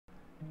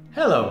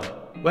Hello,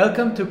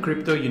 welcome to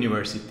Crypto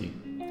University.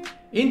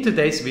 In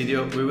today's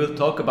video, we will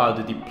talk about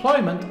the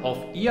deployment of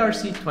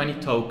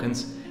ERC-20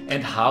 tokens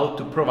and how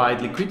to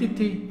provide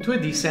liquidity to a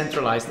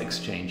decentralized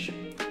exchange.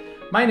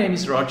 My name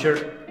is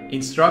Roger,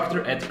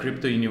 instructor at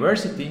Crypto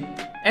University,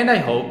 and I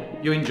hope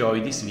you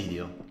enjoy this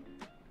video.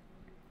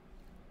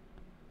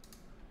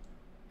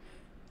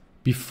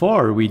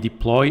 Before we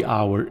deploy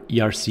our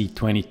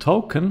ERC-20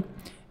 token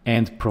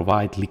and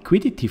provide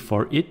liquidity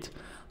for it,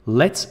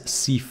 let's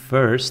see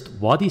first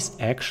what is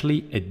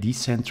actually a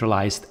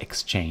decentralized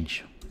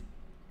exchange.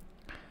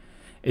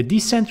 A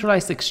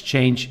decentralized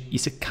exchange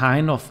is a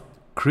kind of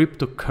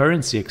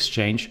cryptocurrency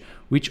exchange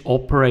which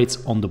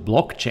operates on the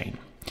blockchain.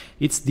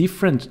 It's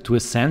different to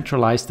a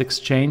centralized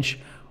exchange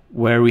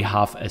where we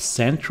have a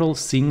central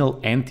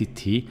single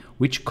entity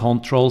which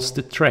controls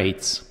the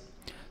trades.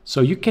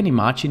 So you can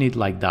imagine it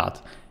like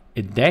that.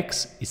 A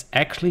DEX is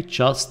actually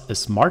just a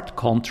smart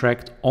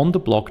contract on the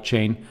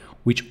blockchain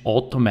which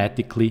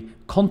automatically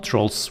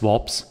controls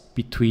swaps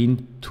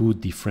between two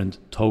different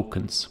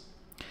tokens.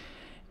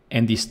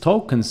 And these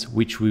tokens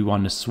which we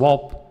want to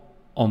swap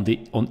on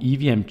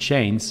EVM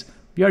chains,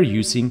 we are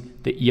using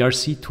the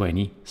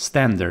ERC-20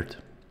 standard.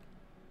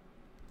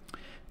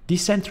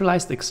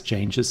 Decentralized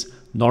exchanges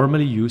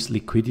normally use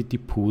liquidity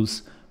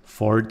pools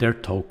for their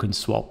token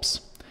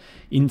swaps.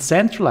 In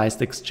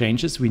centralized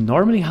exchanges, we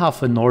normally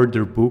have an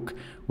order book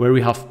where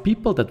we have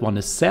people that want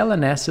to sell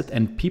an asset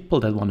and people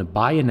that want to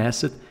buy an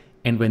asset,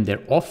 and when their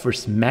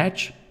offers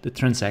match, the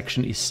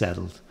transaction is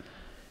settled.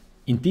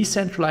 In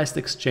decentralized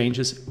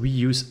exchanges, we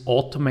use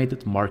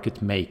automated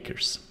market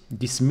makers.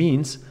 This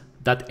means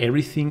that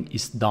everything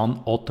is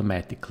done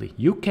automatically.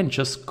 You can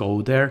just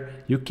go there,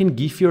 you can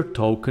give your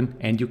token,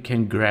 and you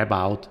can grab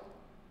out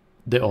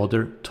the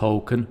other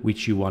token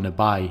which you want to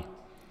buy.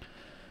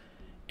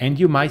 And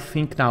you might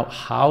think now,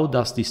 how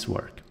does this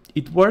work?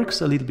 It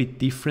works a little bit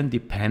different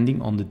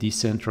depending on the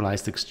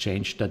decentralized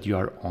exchange that you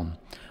are on.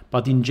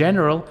 But in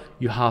general,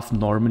 you have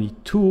normally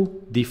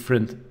two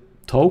different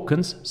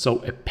tokens, so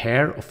a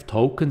pair of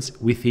tokens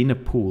within a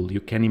pool.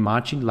 You can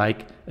imagine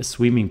like a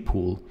swimming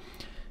pool.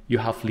 You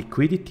have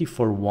liquidity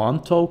for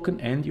one token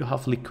and you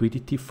have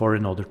liquidity for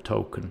another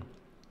token.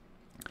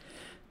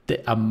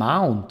 The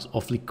amount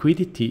of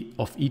liquidity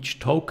of each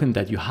token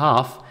that you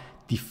have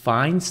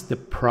defines the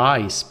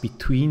price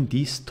between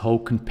this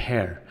token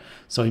pair.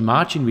 So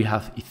imagine we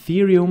have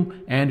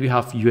Ethereum and we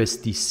have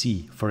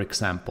USDC, for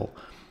example.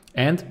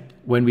 And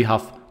when we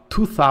have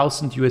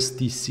 2000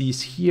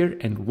 USDCs here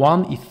and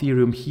one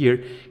Ethereum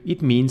here,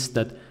 it means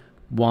that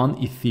one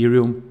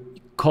Ethereum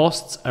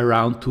costs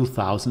around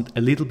 2000,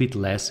 a little bit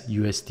less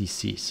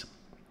USDCs.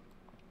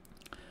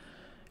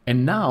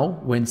 And now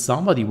when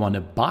somebody want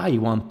to buy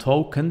one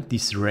token,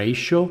 this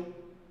ratio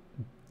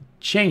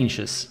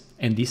changes,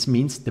 and this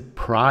means the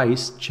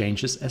price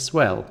changes as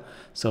well.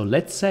 So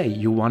let's say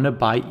you want to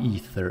buy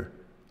Ether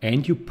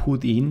and you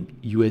put in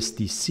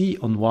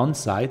USDC on one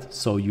side,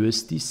 so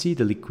USDC,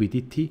 the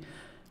liquidity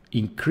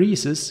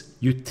increases,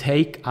 you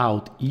take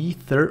out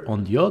Ether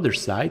on the other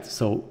side,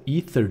 so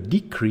Ether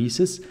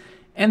decreases,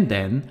 and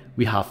then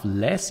we have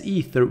less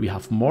Ether, we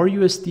have more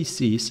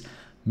USDCs,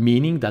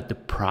 meaning that the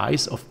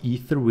price of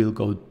Ether will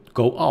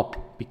go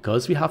up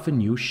because we have a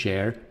new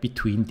share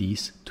between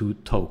these two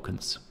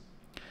tokens.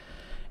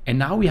 And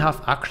now we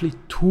have actually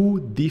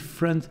two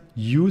different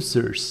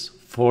users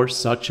for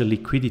such a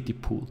liquidity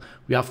pool.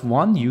 We have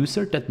one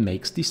user that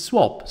makes this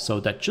swap, so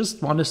that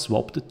just want to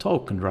swap the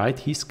token, right?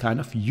 He's kind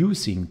of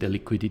using the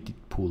liquidity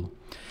pool.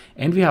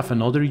 And we have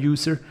another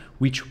user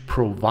which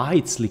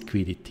provides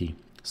liquidity.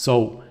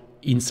 So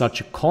in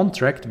such a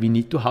contract, we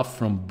need to have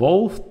from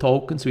both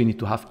tokens, we need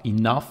to have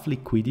enough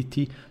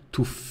liquidity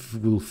to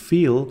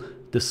fulfill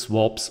the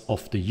swaps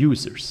of the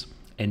users.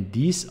 And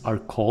these are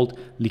called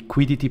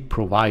liquidity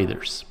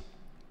providers.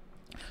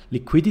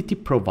 Liquidity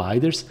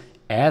providers,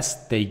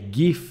 as they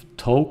give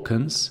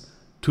tokens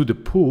to the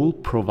pool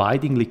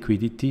providing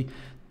liquidity,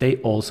 they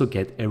also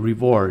get a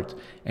reward.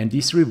 And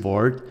this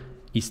reward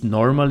is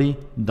normally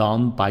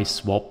done by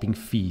swapping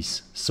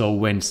fees. So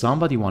when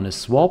somebody wants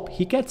to swap,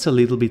 he gets a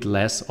little bit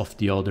less of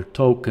the other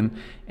token,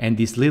 and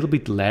this little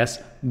bit less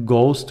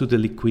goes to the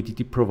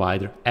liquidity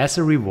provider as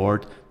a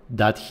reward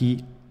that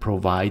he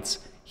provides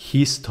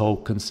his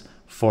tokens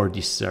for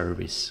this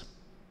service.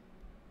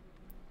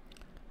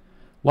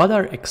 What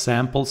are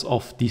examples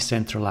of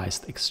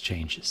decentralized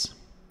exchanges?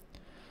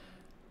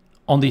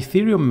 On the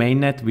Ethereum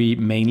mainnet, we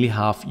mainly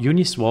have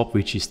Uniswap,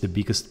 which is the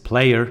biggest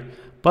player,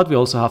 but we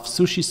also have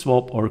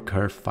SushiSwap or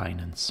Curve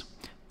Finance.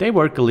 They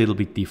work a little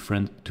bit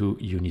different to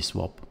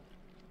Uniswap.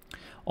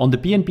 On the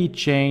BNB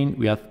chain,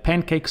 we have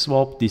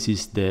PancakeSwap. This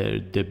is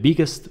the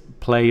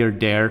biggest player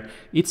there.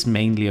 It's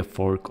mainly a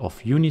fork of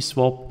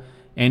Uniswap.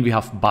 And we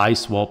have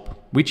BuySwap,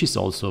 which is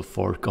also a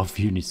fork of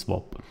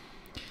Uniswap.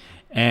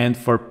 And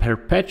for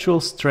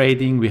perpetuals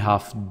trading, we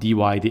have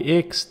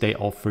DYDX. They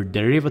offer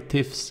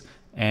derivatives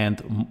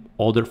and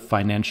other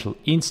financial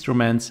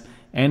instruments.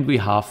 And we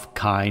have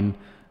Kine,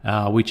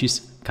 which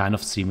is kind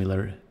of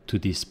similar to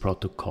this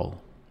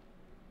protocol.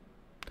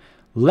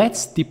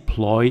 Let's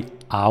deploy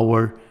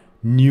our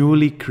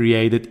newly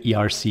created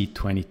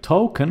ERC20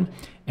 token,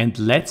 and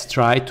let's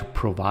try to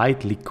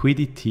provide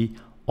liquidity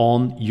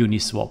on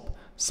Uniswap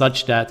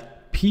such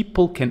that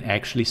people can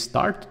actually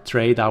start to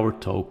trade our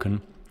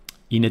token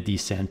in a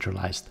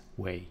decentralized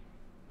way.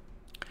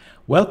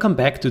 Welcome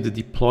back to the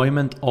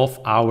deployment of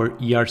our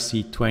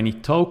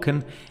ERC20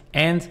 token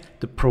and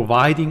the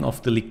providing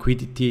of the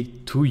liquidity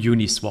to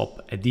Uniswap,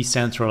 a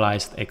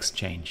decentralized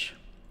exchange.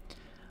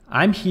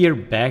 I'm here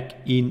back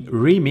in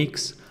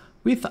Remix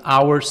with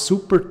our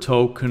super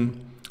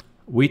token,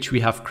 which we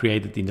have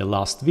created in the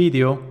last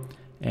video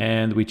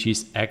and which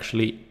is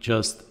actually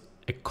just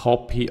a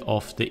copy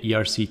of the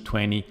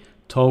ERC20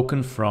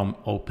 token from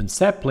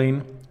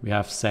OpenZeppelin. We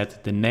have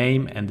set the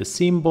name and the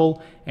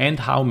symbol and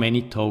how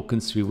many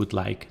tokens we would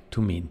like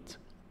to mint.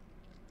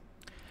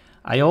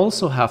 I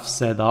also have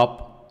set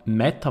up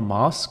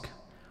MetaMask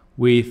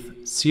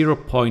with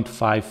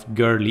 0.5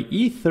 Girly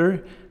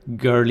Ether,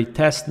 Girly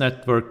test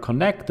network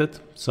connected.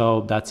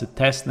 So that's a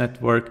test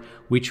network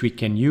which we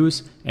can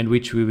use and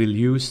which we will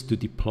use to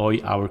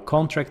deploy our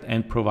contract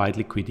and provide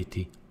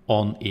liquidity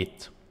on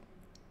it.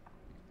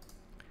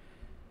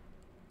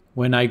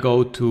 When I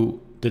go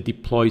to the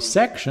deploy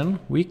section,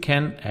 we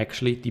can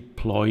actually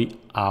deploy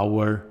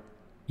our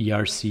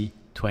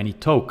ERC20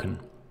 token.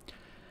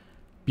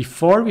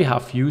 Before we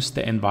have used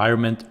the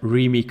environment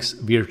Remix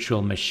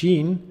Virtual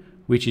Machine,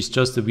 which is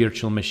just a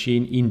virtual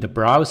machine in the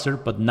browser,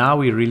 but now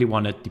we really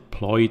want to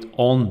deploy it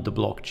on the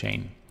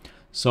blockchain.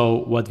 So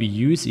what we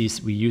use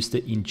is we use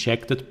the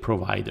injected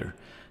provider.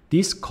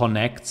 This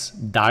connects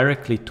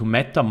directly to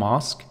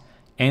MetaMask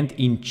and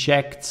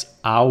injects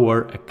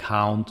our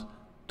account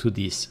to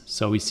this.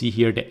 So we see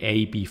here the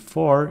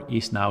AB4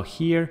 is now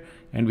here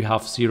and we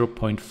have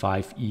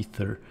 0.5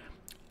 Ether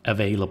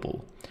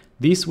available.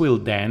 This will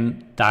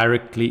then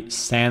directly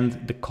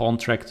send the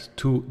contract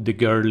to the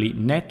Girly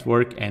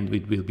network and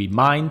it will be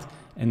mined,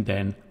 and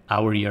then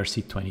our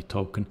ERC20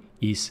 token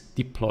is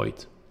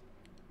deployed.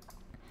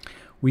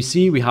 We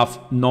see we have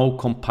no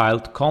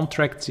compiled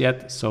contracts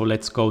yet, so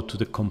let's go to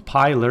the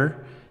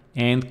compiler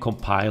and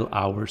compile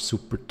our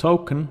super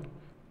token.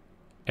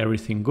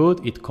 Everything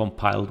good, it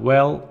compiled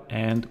well,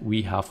 and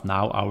we have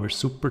now our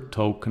super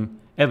token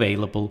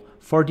available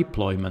for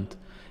deployment.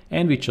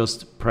 And we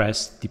just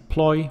press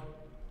deploy.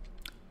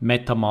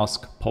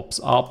 MetaMask pops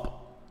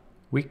up.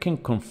 We can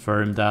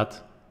confirm that,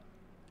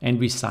 and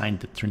we sign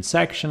the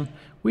transaction,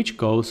 which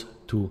goes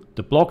to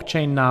the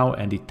blockchain now,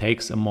 and it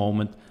takes a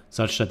moment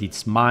such that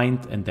it's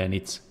mined and then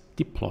it's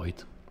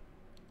deployed.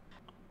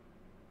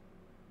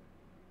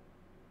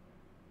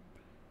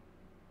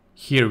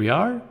 Here we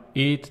are,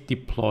 it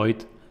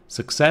deployed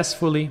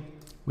successfully.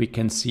 We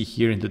can see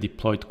here in the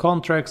deployed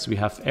contracts, we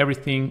have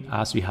everything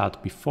as we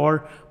had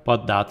before,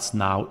 but that's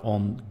now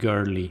on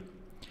Girly.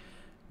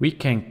 We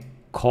can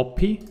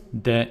copy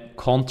the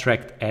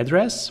contract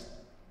address.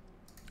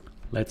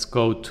 Let's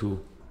go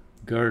to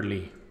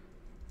Girly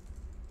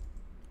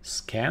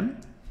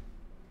scan,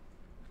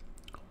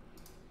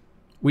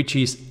 which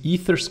is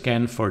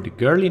Etherscan for the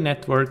Girly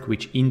network,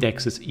 which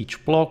indexes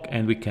each block,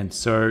 and we can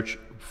search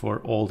for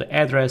all the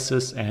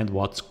addresses and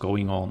what's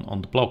going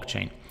on the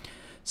blockchain.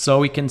 So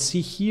we can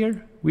see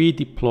here we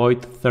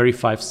deployed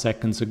 35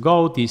 seconds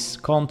ago this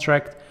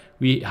contract.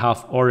 We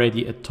have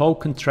already a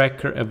token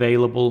tracker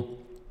available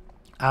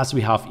as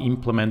we have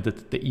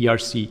implemented the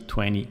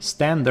ERC20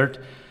 standard.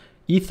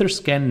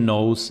 Etherscan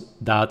knows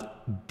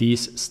that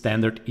this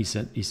standard is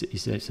a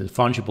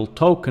fungible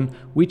token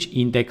which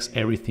index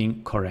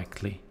everything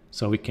correctly.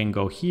 So we can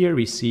go here,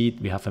 we see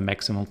it, we have a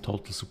maximum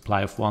total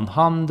supply of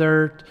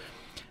 100.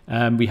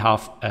 We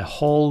have a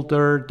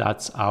holder,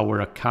 that's our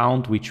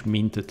account which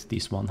minted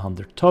these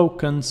 100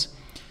 tokens,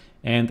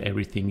 and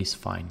everything is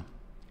fine.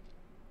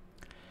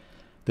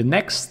 The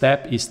next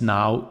step is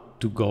now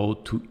to go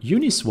to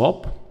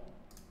Uniswap.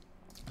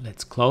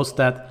 Let's close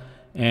that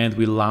and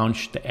we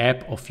launch the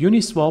app of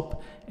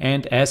Uniswap,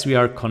 and as we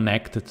are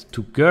connected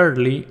to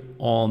Girly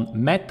on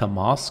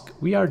MetaMask,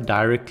 we are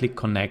directly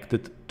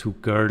connected to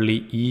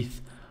Girly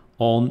ETH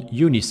on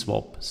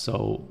Uniswap.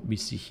 So we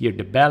see here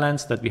the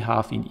balance that we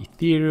have in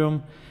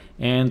Ethereum,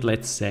 and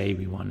let's say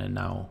we want to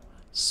now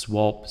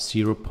swap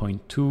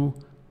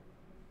 0.2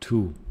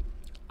 to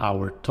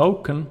our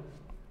token.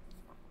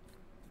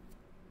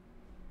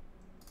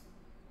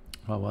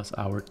 What was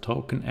our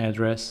token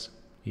address?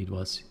 It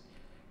was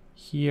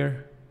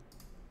here.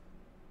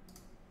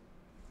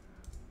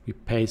 We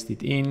paste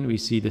it in, we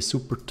see the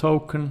super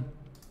token.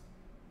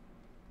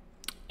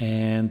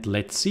 And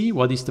let's see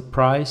what is the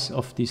price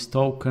of this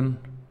token.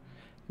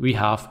 We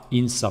have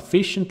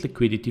insufficient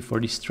liquidity for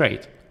this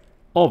trade.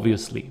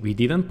 Obviously, we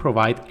didn't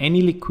provide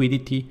any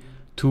liquidity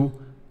to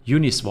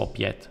Uniswap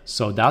yet.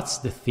 So that's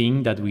the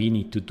thing that we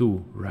need to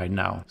do right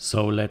now.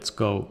 So let's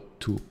go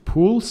to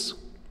pools.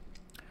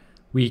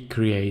 We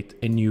create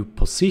a new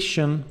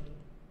position.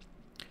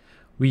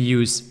 We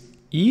use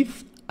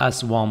ETH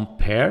as one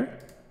pair,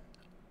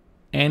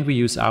 and we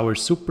use our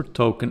super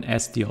token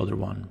as the other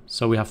one.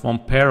 So we have one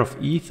pair of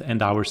ETH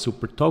and our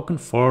super token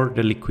for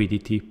the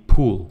liquidity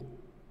pool.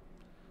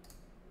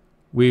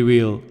 we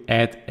will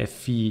add a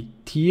fee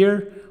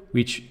tier,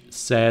 which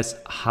says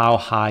how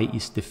high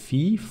is the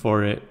fee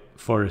for a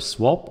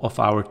swap of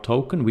our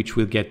token, which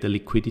will get the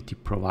liquidity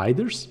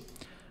providers.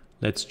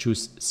 Let's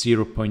choose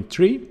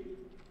 0.3.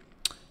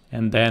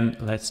 And then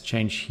let's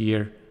change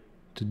here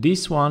to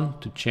this one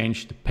to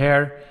change the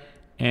pair.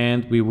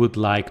 And we would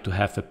like to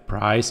have a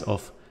price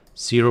of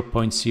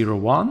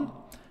 0.01.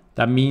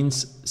 That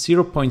means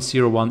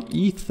 0.01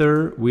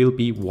 Ether will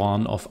be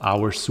one of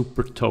our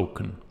super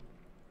token.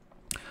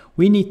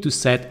 We need to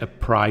set a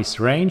price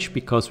range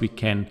because we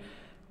can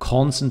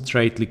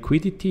concentrate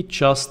liquidity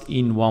just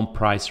in one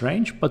price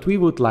range, but we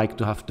would like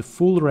to have the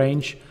full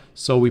range.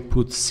 So we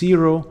put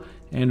 0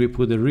 and we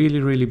put a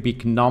really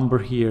big number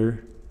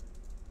here.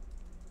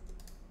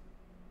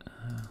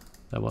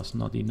 That was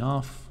not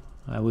enough.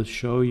 I will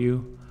show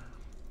you.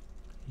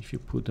 If you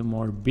put a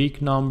more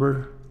big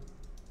number,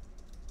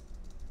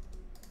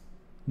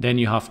 then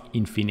you have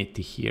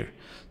infinity here.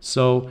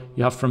 So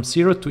you have from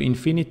 0 to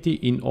infinity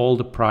in all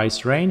the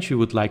price range. We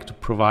would like to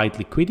provide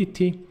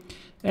liquidity.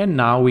 And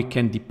now we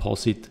can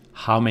deposit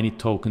how many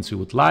tokens we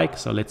would like.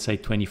 So let's say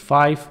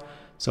 25.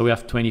 So we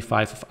have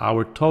 25 of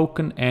our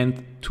token.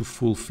 And to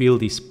fulfill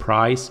this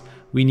price,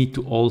 we need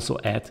to also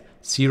add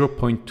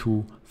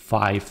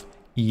 0.25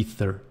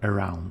 Ether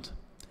around.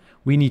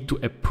 We need to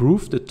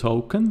approve the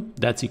token.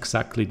 That's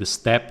exactly the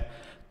step.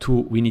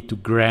 We need to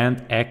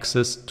grant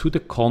access to the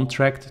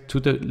contract, to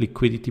the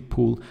liquidity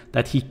pool,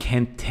 that he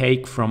can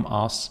take from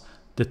us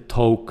the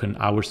token,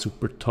 our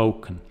super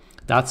token.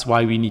 That's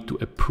why we need to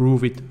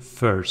approve it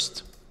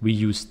first. We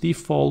use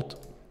default,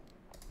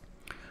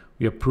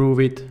 we approve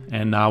it,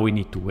 and now we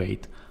need to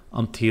wait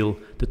until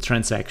the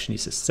transaction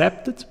is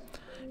accepted.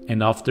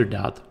 And after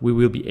that, we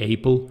will be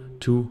able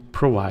to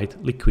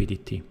provide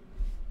liquidity.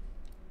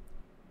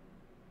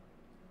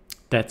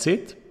 That's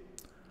it.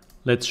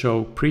 Let's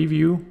show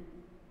preview.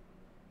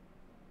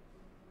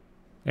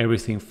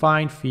 Everything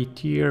fine, fee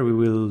tier. We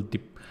will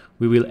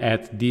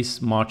add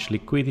this much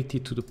liquidity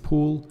to the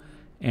pool,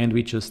 and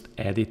we just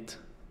add it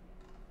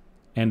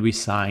and we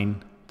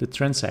sign the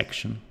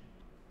transaction.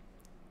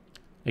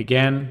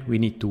 Again, we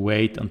need to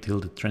wait until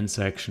the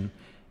transaction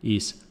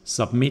is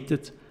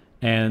submitted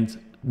and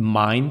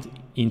mined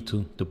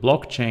into the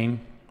blockchain,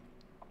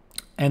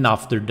 and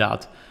after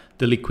that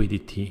the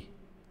liquidity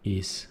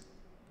is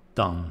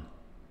done.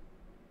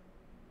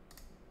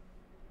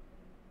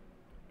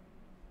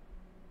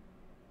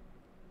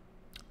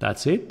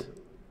 That's it.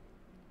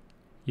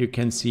 You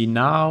can see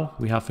now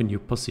we have a new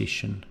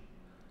position.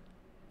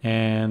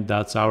 And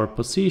that's our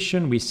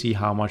position. We see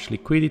how much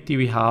liquidity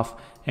we have,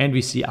 and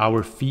we see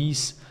our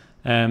fees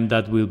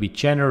that will be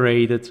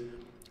generated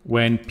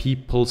when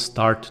people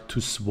start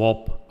to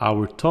swap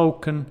our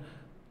token,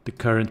 the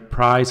current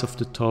price of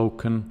the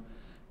token,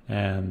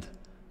 and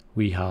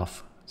we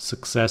have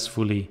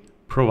successfully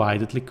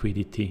provided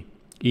liquidity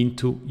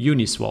into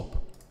Uniswap.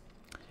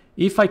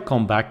 If I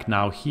come back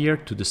now here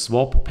to the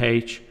swap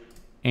page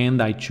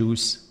and I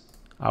choose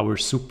our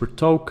super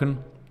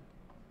token,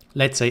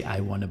 let's say I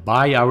want to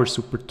buy our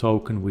super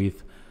token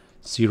with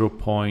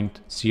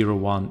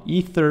 0.01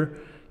 Ether,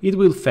 it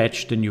will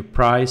fetch the new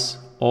price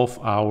of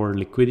our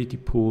liquidity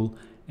pool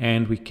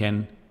and we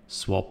can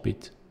swap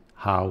it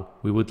how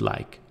we would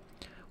like.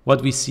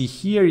 What we see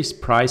here is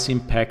price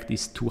impact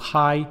is too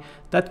high.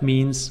 That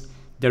means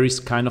there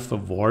is kind of a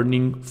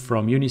warning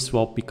from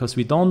Uniswap because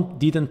we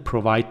didn't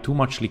provide too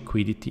much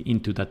liquidity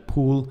into that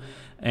pool.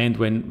 And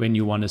when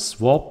you want to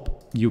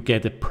swap, you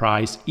get a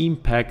price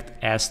impact.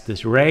 As the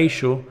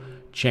ratio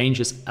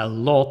changes a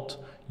lot,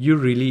 you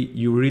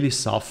really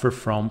suffer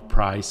from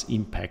price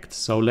impact.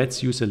 So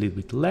let's use a little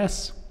bit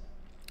less.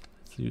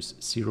 Let's use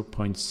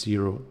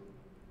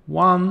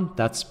 0.01.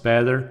 That's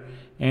better.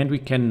 And we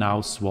can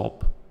now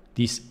swap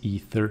this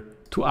Ether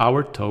to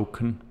our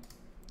token.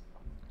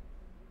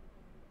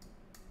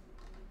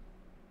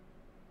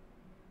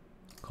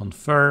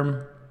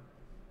 Confirm.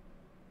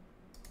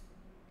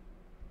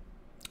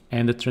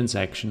 And the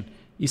transaction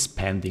is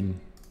pending.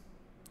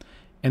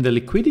 And the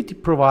liquidity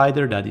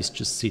provider that is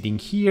just sitting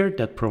here,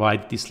 that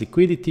provides this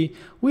liquidity,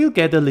 will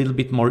get a little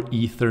bit more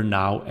Ether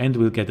now and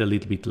will get a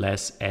little bit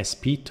less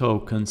SP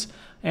tokens,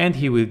 and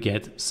he will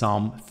get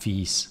some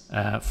fees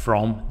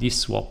from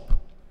this swap.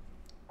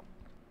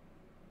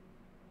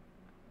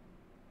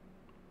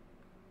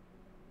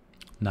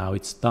 Now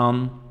it's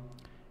done.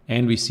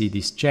 And we see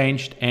this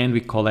changed and we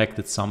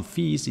collected some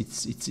fees.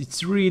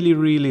 It's really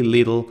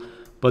little,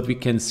 but we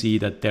can see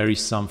that there is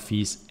some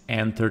fees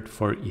entered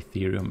for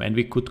Ethereum and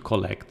we could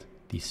collect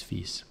these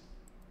fees.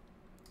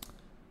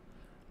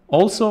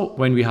 Also,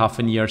 when we have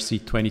an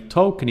ERC-20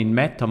 token in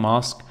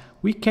MetaMask,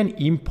 we can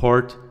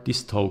import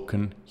this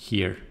token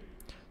here.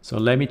 So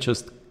let me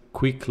just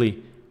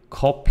quickly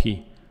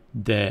copy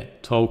the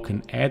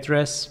token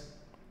address.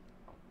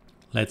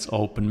 Let's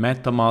open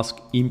MetaMask,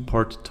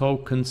 import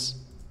tokens.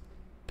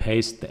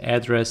 Paste the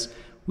address,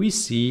 we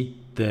see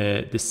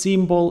the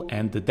symbol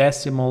and the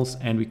decimals,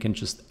 and we can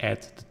just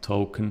add the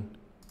token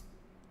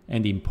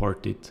and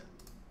import it.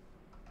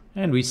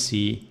 And we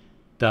see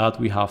that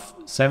we have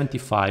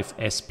 75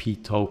 SP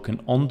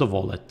token on the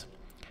wallet.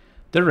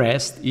 The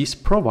rest is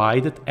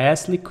provided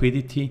as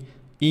liquidity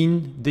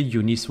in the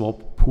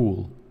Uniswap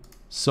pool.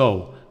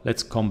 So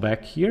let's come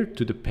back here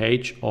to the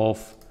page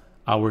of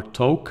our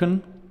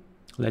token.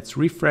 Let's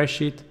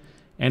refresh it,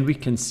 and we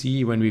can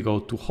see when we go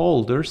to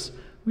holders,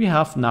 we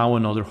have now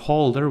another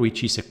holder,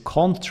 which is a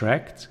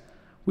contract,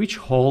 which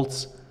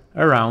holds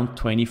around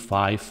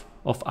 25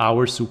 of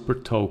our super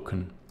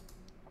token.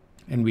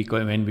 And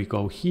when we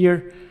go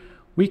here,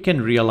 we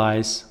can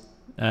realize,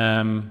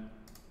 when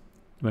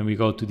we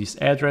go to this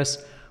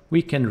address,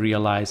 we can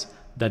realize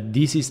that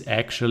this is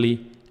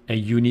actually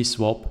a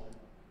Uniswap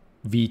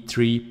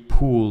V3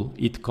 pool.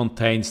 It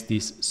contains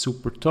this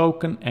super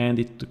token and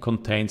it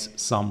contains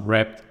some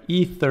wrapped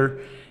ether,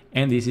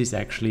 and this is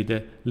actually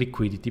the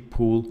liquidity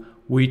pool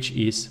which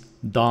is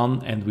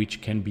done and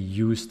which can be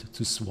used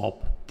to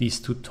swap these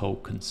two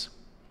tokens.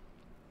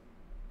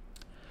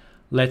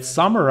 Let's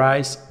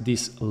summarize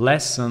this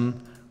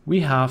lesson.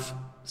 We have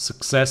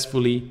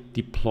successfully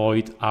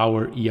deployed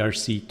our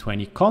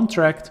ERC-20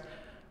 contract.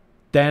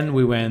 Then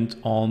we went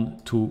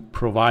on to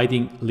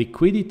providing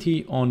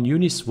liquidity on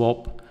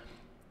Uniswap,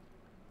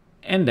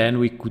 and then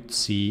we could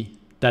see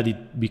that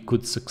we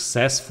could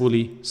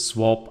successfully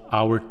swap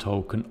our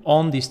token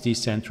on this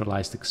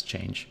decentralized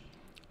exchange.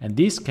 And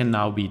this can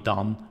now be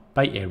done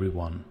by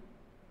everyone.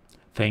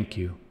 Thank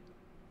you.